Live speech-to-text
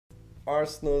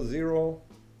Arsenal 0,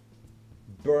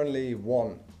 Burnley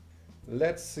 1.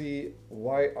 Let's see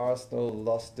why Arsenal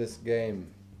lost this game.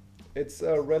 It's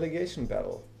a relegation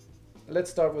battle. Let's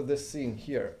start with this scene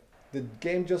here. The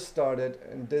game just started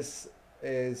and this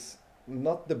is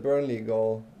not the Burnley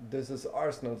goal, this is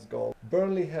Arsenal's goal.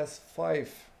 Burnley has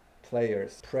 5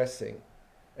 players pressing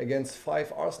against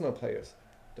 5 Arsenal players.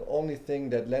 The only thing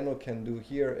that Leno can do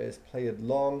here is play it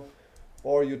long,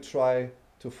 or you try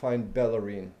to find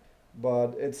Bellerin.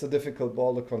 But it's a difficult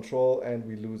ball to control and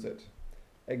we lose it.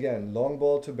 Again, long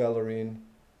ball to Bellerin.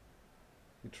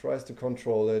 He tries to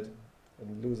control it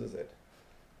and loses it.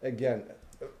 Again,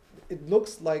 it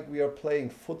looks like we are playing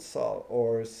futsal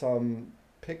or some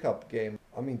pickup game.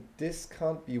 I mean, this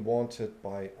can't be wanted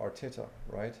by Arteta,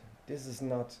 right? This is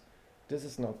not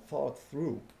thought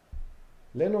through.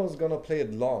 Leno is gonna play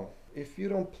it long. If you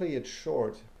don't play it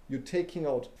short, you're taking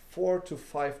out 4 to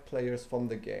 5 players from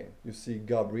the game. You see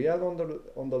Gabriel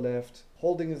on the left,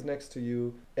 Holding is next to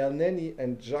you. Elneny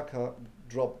and Xhaka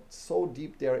dropped so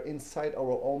deep there inside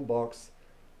our own box.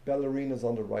 Bellerin is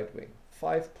on the right wing.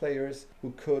 5 players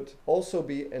who could also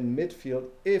be in midfield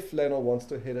if Leno wants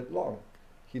to hit it long.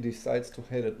 He decides to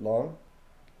hit it long,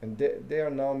 and they are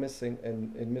now missing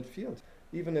in midfield.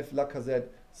 Even if Lacazette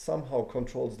somehow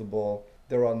controls the ball,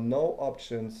 there are no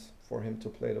options for him to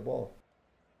play the ball.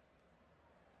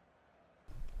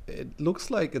 It looks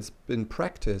like it's been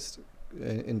practiced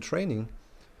in training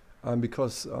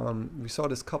because we saw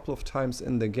this a couple of times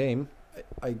in the game.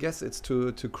 I guess it's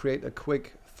to create a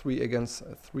quick 3 against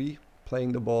 3,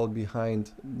 playing the ball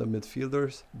behind the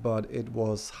midfielders, but it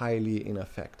was highly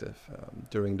ineffective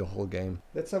during the whole game.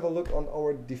 Let's have a look on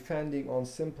our defending on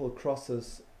simple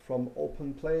crosses from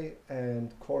open play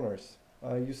and corners.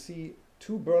 You see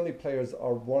 2 Burnley players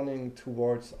are running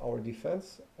towards our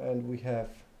defense, and we have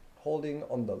Holding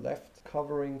on the left,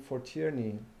 covering for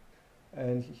Tierney,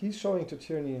 and he's showing to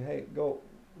Tierney, hey,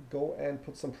 go and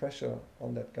put some pressure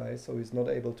on that guy so he's not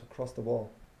able to cross the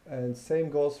ball. And same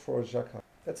goes for Xhaka.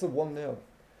 That's a 1-0.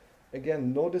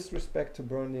 Again, no disrespect to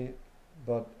Burnley,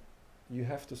 but you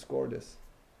have to score this.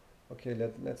 Okay,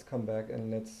 let's come back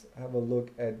and let's have a look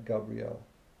at Gabriel.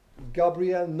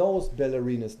 Gabriel knows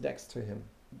Bellerin is next to him.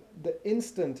 The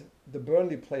instant the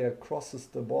Burnley player crosses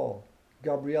the ball,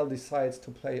 Gabriel decides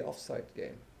to play offside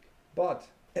game. But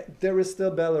there is still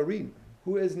Bellerin,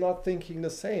 who is not thinking the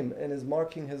same and is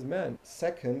marking his man.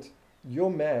 Second,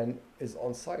 your man is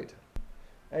onside,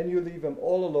 and you leave him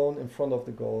all alone in front of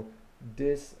the goal.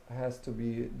 This has to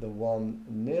be the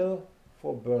 1-0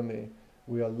 for Burnley.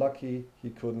 We are lucky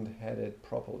he couldn't head it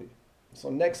properly.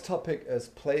 So next topic is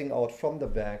playing out from the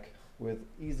back with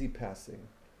easy passing.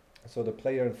 So the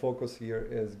player in focus here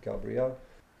is Gabriel.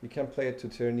 He can play it to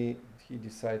Tierney. He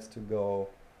decides to go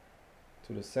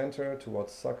to the center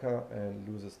towards Saka and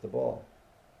loses the ball.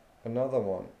 Another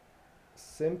one.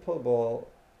 Simple ball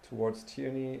towards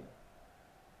Tierney.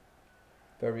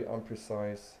 Very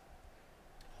imprecise.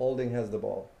 Holding has the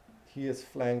ball. He is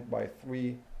flanked by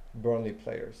 3 Burnley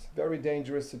players. Very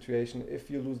dangerous situation.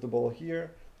 If you lose the ball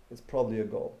here, it's probably a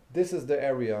goal. This is the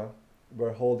area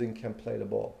where Holding can play the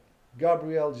ball.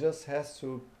 Gabriel just has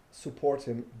to support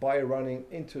him by running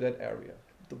into that area.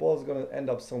 The ball is going to end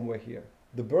up somewhere here.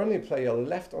 The Burnley player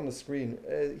left on the screen,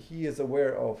 he is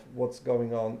aware of what's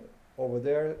going on over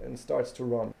there and starts to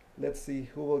run. Let's see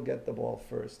who will get the ball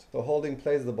first. So Holding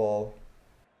plays the ball.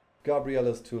 Gabriel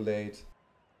is too late.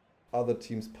 Other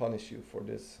teams punish you for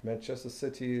this. Manchester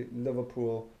City,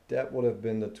 Liverpool, that would have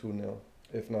been the 2-0,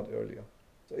 if not earlier.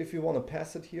 So if you want to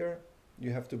pass it here,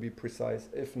 you have to be precise.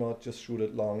 If not, just shoot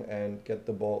it long and get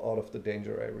the ball out of the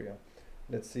danger area.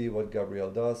 Let's see what Gabriel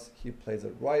does. He plays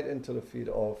it right into the feet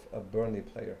of a Burnley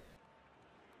player.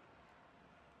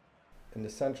 In the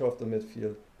center of the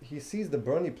midfield, he sees the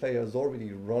Burnley player is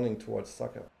already running towards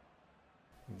Saka.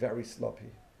 Very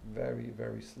sloppy,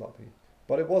 very sloppy.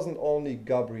 But it wasn't only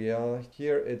Gabriel.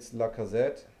 Here it's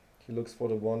Lacazette. He looks for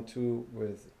the 1-2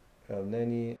 with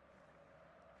Elneny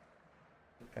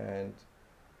and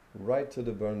right to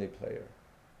the Burnley player.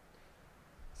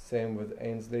 Same with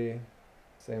Ainsley.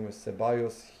 Same with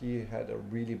Ceballos. He had a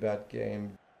really bad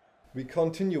game. We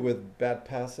continue with bad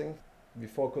passing. We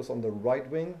focus on the right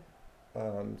wing.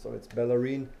 So it's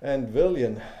Bellerin and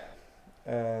Willian.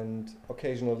 And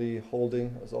occasionally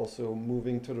Holding is also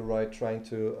moving to the right, trying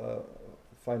to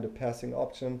find a passing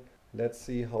option. Let's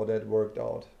see how that worked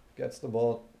out. Gets the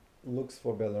ball, looks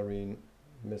for Bellerin,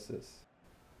 misses.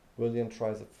 Willian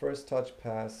tries a first touch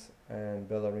pass and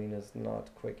Bellerin is not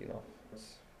quick enough.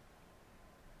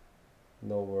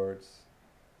 No words.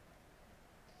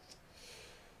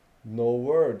 No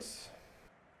words.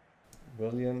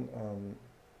 Willian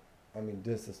I mean,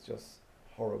 this is just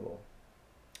horrible.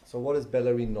 So what is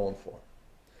Bellerin known for?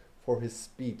 For his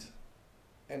speed.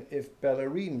 And if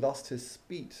Bellerin lost his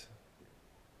speed,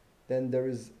 then there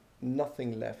is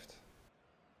nothing left.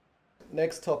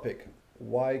 Next topic.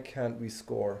 Why can't we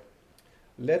score?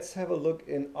 Let's have a look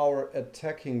in our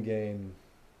attacking game.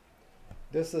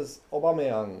 This is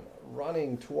Aubameyang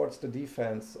running towards the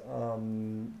defense.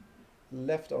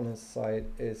 Left on his side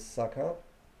is Saka.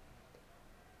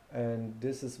 And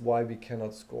this is why we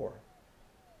cannot score.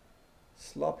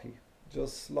 Sloppy.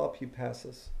 Just sloppy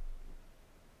passes.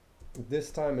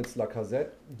 This time it's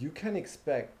Lacazette. You can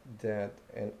expect that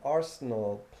an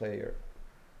Arsenal player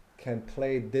can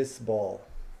play this ball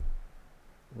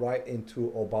right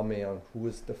into Aubameyang, who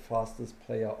is the fastest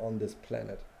player on this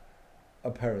planet,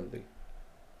 apparently.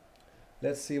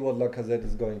 Let's see what Lacazette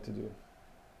is going to do.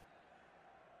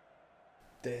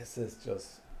 This is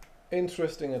just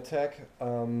interesting attack.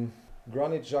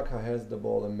 Granit Xhaka has the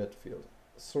ball in midfield,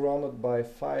 surrounded by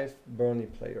 5 Burnley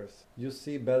players. You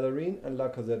see Bellerin and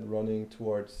Lacazette running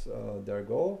towards their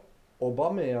goal.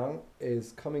 Aubameyang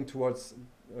is coming towards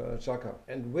Xhaka,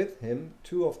 and with him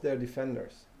 2 of their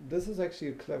defenders. This is actually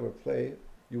a clever play.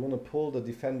 You want to pull the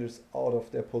defenders out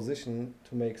of their position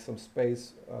to make some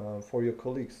space for your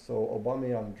colleagues. So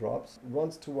Aubameyang drops,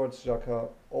 runs towards Xhaka,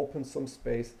 opens some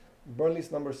space.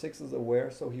 Burnley's number 6 is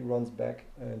aware, so he runs back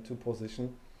into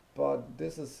position. But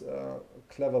this is a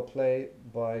clever play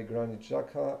by Granit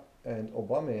Xhaka and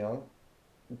Aubameyang,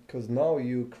 because now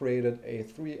you created a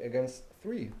 3 against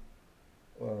 3,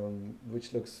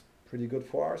 which looks pretty good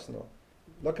for Arsenal.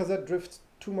 Lacazette drifts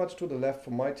too much to the left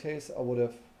for my taste. I would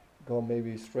have gone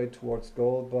maybe straight towards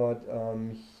goal, but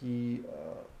he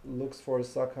looks for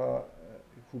Saka,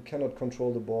 who cannot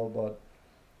control the ball, but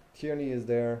Tierney is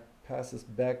there, passes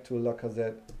back to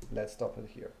Lacazette. Let's stop it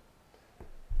here.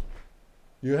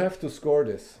 You have to score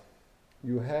this.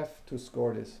 You have to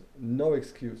score this. No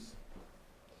excuse.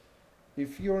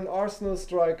 If you're an Arsenal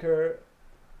striker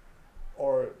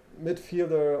or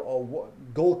midfielder or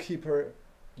goalkeeper,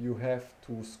 you have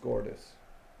to score this.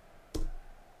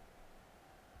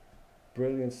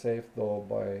 Brilliant save though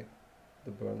by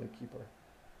the Burnley keeper.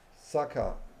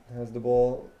 Saka has the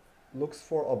ball, looks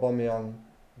for Aubameyang.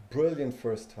 Brilliant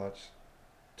first touch.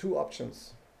 2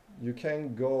 options. You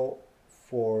can go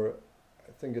for,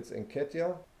 I think it's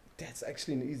Nketiah. That's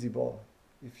actually an easy ball.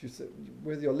 If you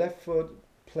with your left foot,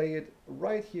 play it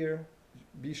right here,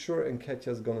 be sure Nketiah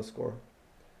is gonna score.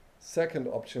 Second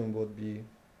option would be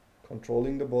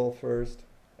controlling the ball first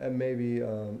and maybe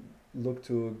look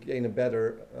to gain a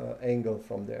better angle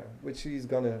from there, which he's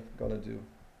gonna do.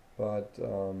 But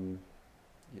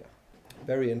yeah,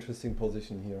 very interesting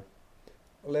position here.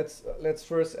 Let's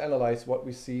first analyze what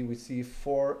we see. We see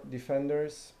 4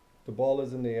 defenders. The ball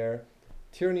is in the air.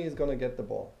 Tierney is gonna get the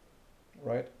ball,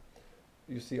 right?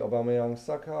 You see Aubameyang,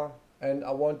 Saka, and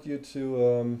I want you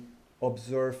to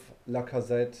observe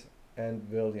Lacazette and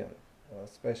Willian,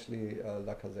 especially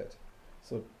Lacazette.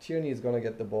 So Tierney is gonna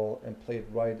get the ball and play it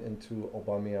right into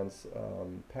Aubameyang's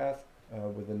path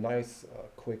with a nice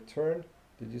quick turn.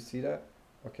 Did you see that?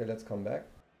 Okay, let's come back.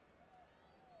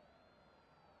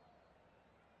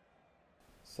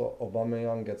 So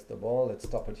Aubameyang gets the ball. Let's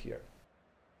stop it here.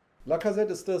 Lacazette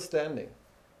is still standing.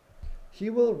 He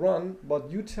will run, but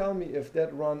you tell me if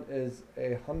that run is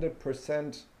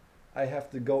 100% I have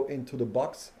to go into the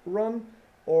box run,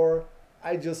 or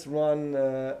I just run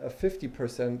a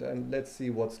 50% and let's see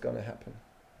what's gonna happen.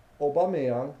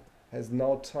 Aubameyang has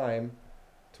now time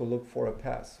to look for a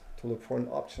pass, to look for an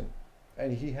option.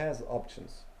 And he has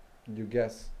options. You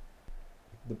guess.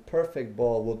 The perfect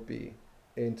ball would be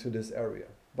into this area.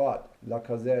 But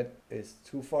Lacazette is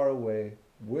too far away.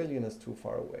 Willian is too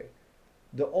far away.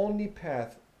 The only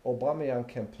path Aubameyang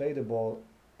can play the ball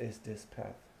is this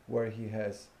path, where he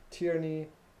has Tierney,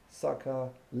 Saka,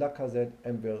 Lacazette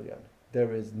and Willian.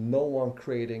 There is no one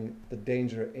creating the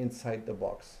danger inside the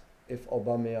box if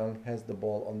Aubameyang has the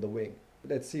ball on the wing.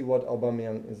 Let's see what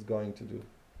Aubameyang is going to do.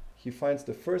 He finds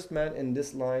the first man in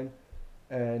this line,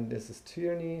 and this is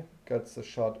Tierney, gets a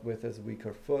shot with his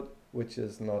weaker foot, which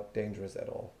is not dangerous at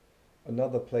all.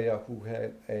 Another player who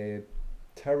had a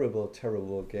terrible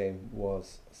game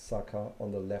was Saka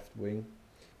on the left wing.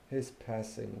 His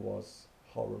passing was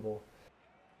horrible.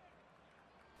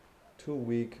 Too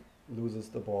weak, loses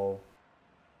the ball.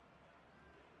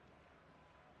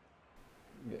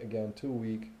 Again, too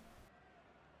weak.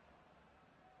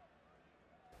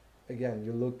 Again,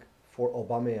 you look for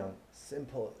Aubameyang.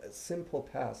 A simple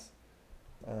pass.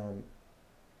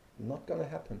 Not gonna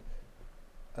happen.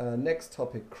 Next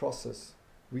topic, crosses.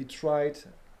 We tried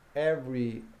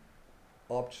every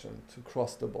option to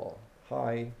cross the ball.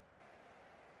 High,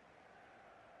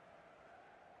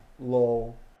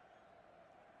 low,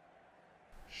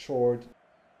 short,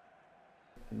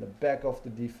 in the back of the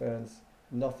defense.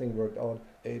 Nothing worked out.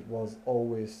 It was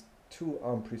always too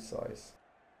imprecise.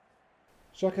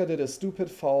 Xhaka did a stupid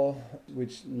foul,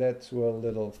 which led to a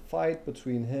little fight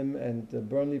between him and the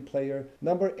Burnley player.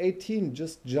 Number 18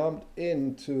 just jumped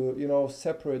in to,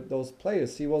 separate those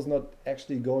players. He was not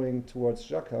actually going towards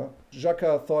Xhaka.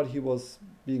 Xhaka thought he was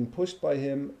being pushed by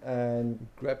him and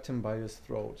grabbed him by his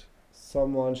throat.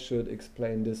 Someone should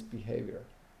explain this behavior.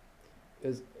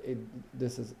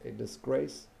 This is a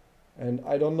disgrace. And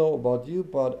I don't know about you,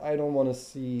 but I don't want to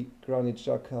see Granit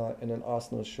Xhaka in an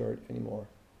Arsenal shirt anymore.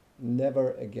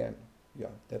 Never again.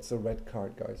 Yeah, that's a red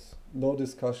card, guys. No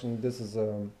discussion. This is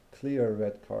a clear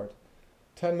red card.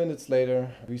 10 minutes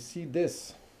later, we see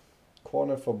this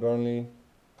corner for Burnley.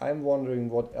 I'm wondering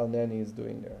what Elneny is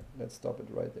doing there. Let's stop it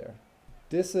right there.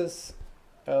 This is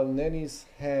Elneny's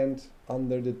hand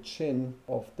under the chin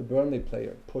of the Burnley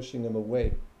player, pushing him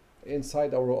away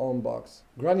inside our own box.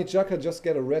 Granit Xhaka just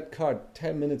got a red card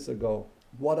 10 minutes ago.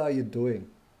 What are you doing?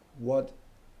 What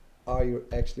are you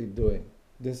actually doing?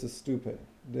 This is stupid.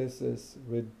 This is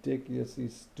ridiculously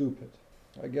stupid.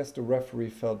 I guess the referee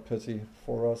felt pity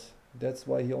for us. That's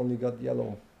why he only got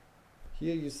yellow.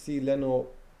 Here you see Leno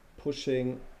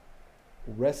pushing,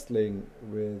 wrestling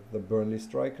with the Burnley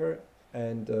striker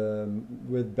and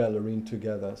with Bellerin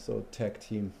together, so tag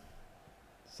team.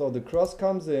 So the cross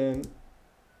comes in.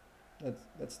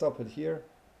 Let's stop it here.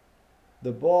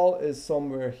 The ball is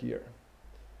somewhere here.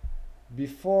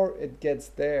 Before it gets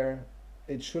there,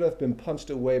 it should have been punched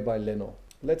away by Leno.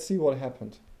 Let's see what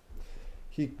happened.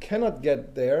 He cannot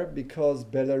get there because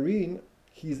Bellerin,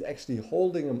 he's actually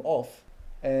holding him off,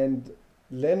 and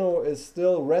Leno is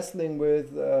still wrestling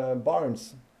with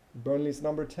Barnes, Burnley's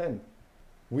number 10.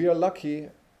 We are lucky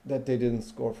that they didn't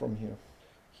score from here.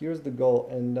 Here's the goal,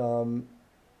 and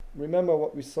remember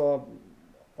what we saw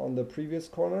on the previous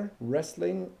corner?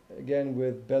 Wrestling again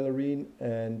with Bellerin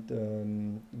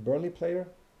and Burnley player.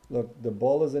 Look, the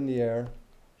ball is in the air.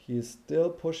 He is still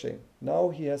pushing. Now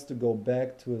he has to go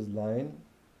back to his line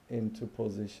into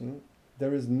position.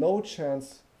 There is no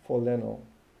chance for Leno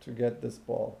to get this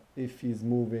ball if he's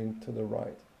moving to the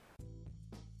right.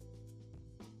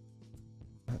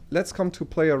 Let's come to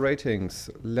player ratings.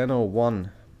 Leno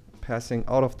 1. Passing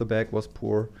out of the back was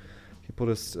poor. He put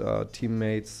his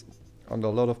teammates under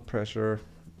a lot of pressure,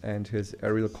 and his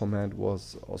aerial command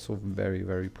was also very,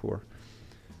 very poor.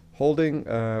 Holding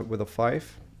with a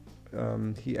 5.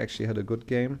 He actually had a good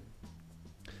game.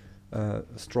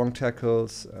 Strong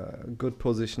tackles, good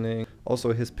positioning.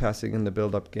 Also his passing in the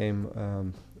build-up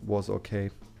game was okay.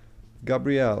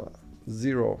 Gabriel,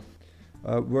 0.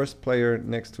 Worst player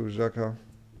next to Xhaka.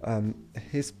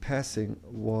 His passing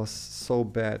was so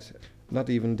bad. Not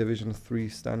even Division 3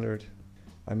 standard.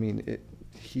 I mean,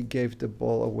 he gave the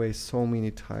ball away so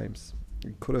many times.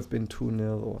 It could have been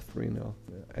 2-0 or 3-0.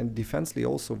 And defensively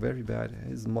also very bad.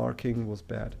 His marking was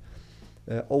bad.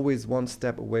 Always one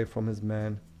step away from his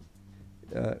man.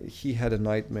 He had a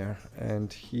nightmare,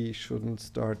 and he shouldn't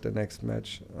start the next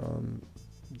match.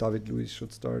 David Luiz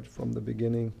should start from the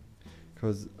beginning,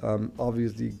 because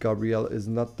obviously Gabriel is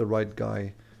not the right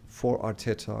guy for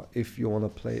Arteta if you want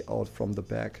to play out from the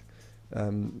back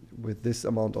with this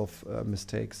amount of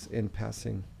mistakes in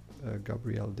passing.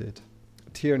 Gabriel did.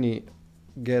 Tierney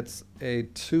gets a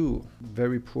 2.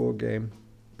 Very poor game.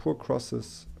 Poor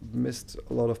crosses, missed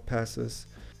a lot of passes,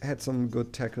 had some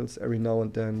good tackles every now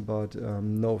and then, but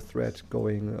no threat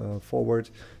going forward.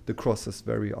 The cross is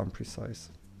very imprecise.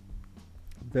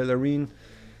 Bellerin,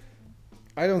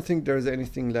 I don't think there's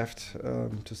anything left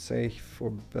to say for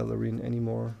Bellerin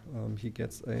anymore. He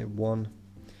gets a 1.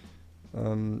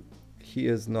 He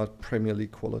is not Premier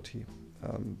League quality.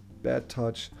 Bad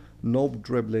touch, no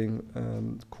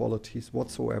dribbling qualities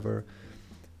whatsoever.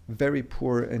 Very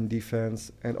poor in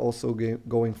defense, and also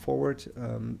going forward,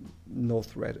 no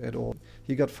threat at all.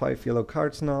 He got 5 yellow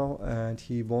cards now, and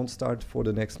he won't start for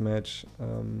the next match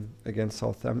against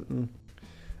Southampton.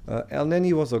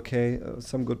 Elneny was okay,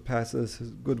 some good passes,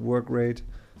 good work rate.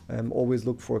 Always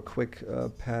look for a quick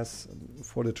pass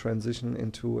for the transition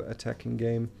into attacking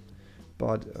game,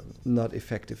 but not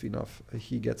effective enough.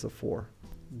 He gets a 4.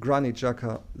 Granit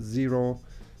Xhaka, 0.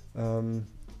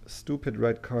 Stupid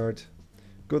red card.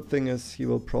 Good thing is he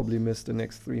will probably miss the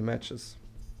next 3 matches.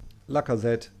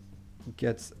 Lacazette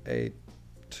gets a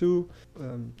 2.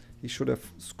 He should have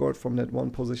scored from that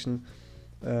one position.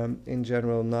 In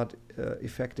general, not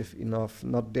effective enough,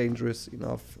 not dangerous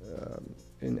enough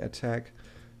in attack.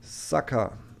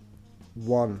 Saka,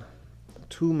 1.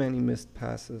 Too many missed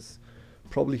passes.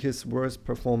 Probably his worst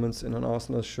performance in an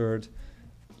Arsenal shirt.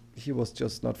 he was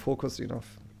just not focused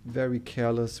enough. Very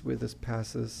careless with his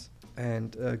passes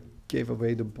and gave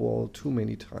away the ball too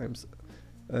many times.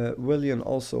 Willian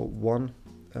also won.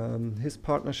 His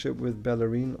partnership with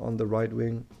Bellerin on the right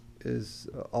wing is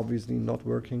obviously not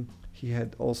working. He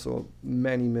had also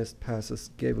many missed passes,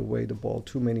 gave away the ball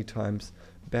too many times,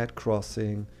 bad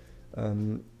crossing.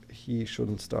 He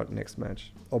shouldn't start next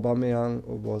match. Aubameyang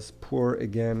was poor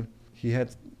again. He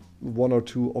had one or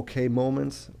two okay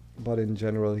moments, but in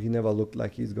general he never looked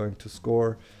like he's going to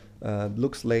score.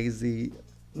 Looks lazy,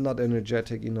 not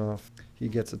energetic enough. He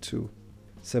gets a 2.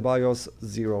 Ceballos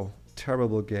 0.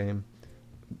 Terrible game.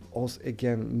 Also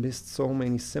again missed so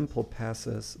many simple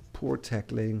passes, poor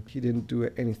tackling. He didn't do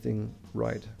anything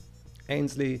right.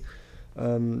 Ainsley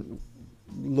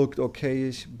looked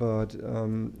okayish, but a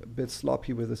bit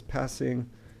sloppy with his passing.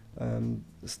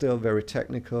 Still very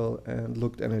technical and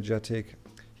looked energetic.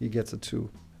 He gets a 2.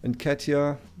 And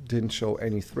Ketia didn't show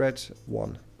any threat.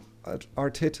 1.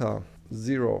 Arteta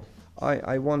 0.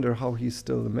 I wonder how he's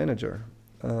still the manager.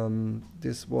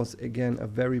 This was again a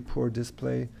very poor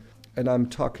display, and I'm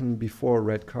talking before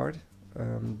red card.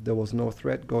 There was no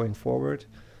threat going forward.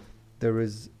 There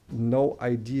is no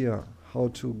idea how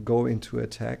to go into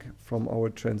attack from our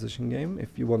transition game.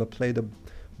 If you want to play the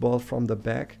ball from the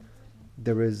back,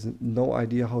 there is no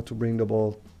idea how to bring the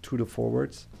ball to the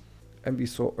forwards. And we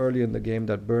saw early in the game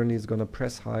that Burnley is going to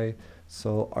press high,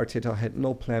 so Arteta had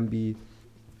no plan B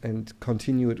and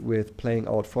continued with playing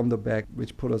out from the back,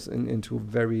 which put us into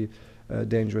very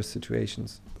dangerous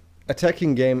situations.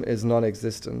 Attacking game is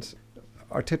non-existent.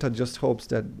 Arteta just hopes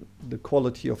that the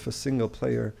quality of a single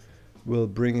player will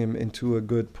bring him into a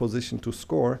good position to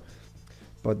score,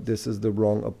 but this is the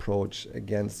wrong approach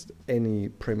against any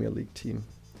Premier League team.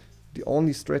 The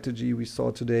only strategy we saw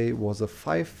today was a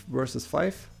 5 versus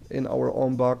 5 in our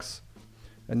own box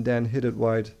and then hit it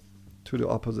wide to the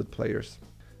opposite players.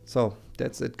 So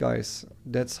that's it, guys.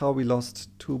 That's how we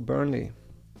lost to Burnley.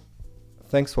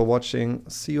 Thanks for watching.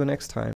 See you next time.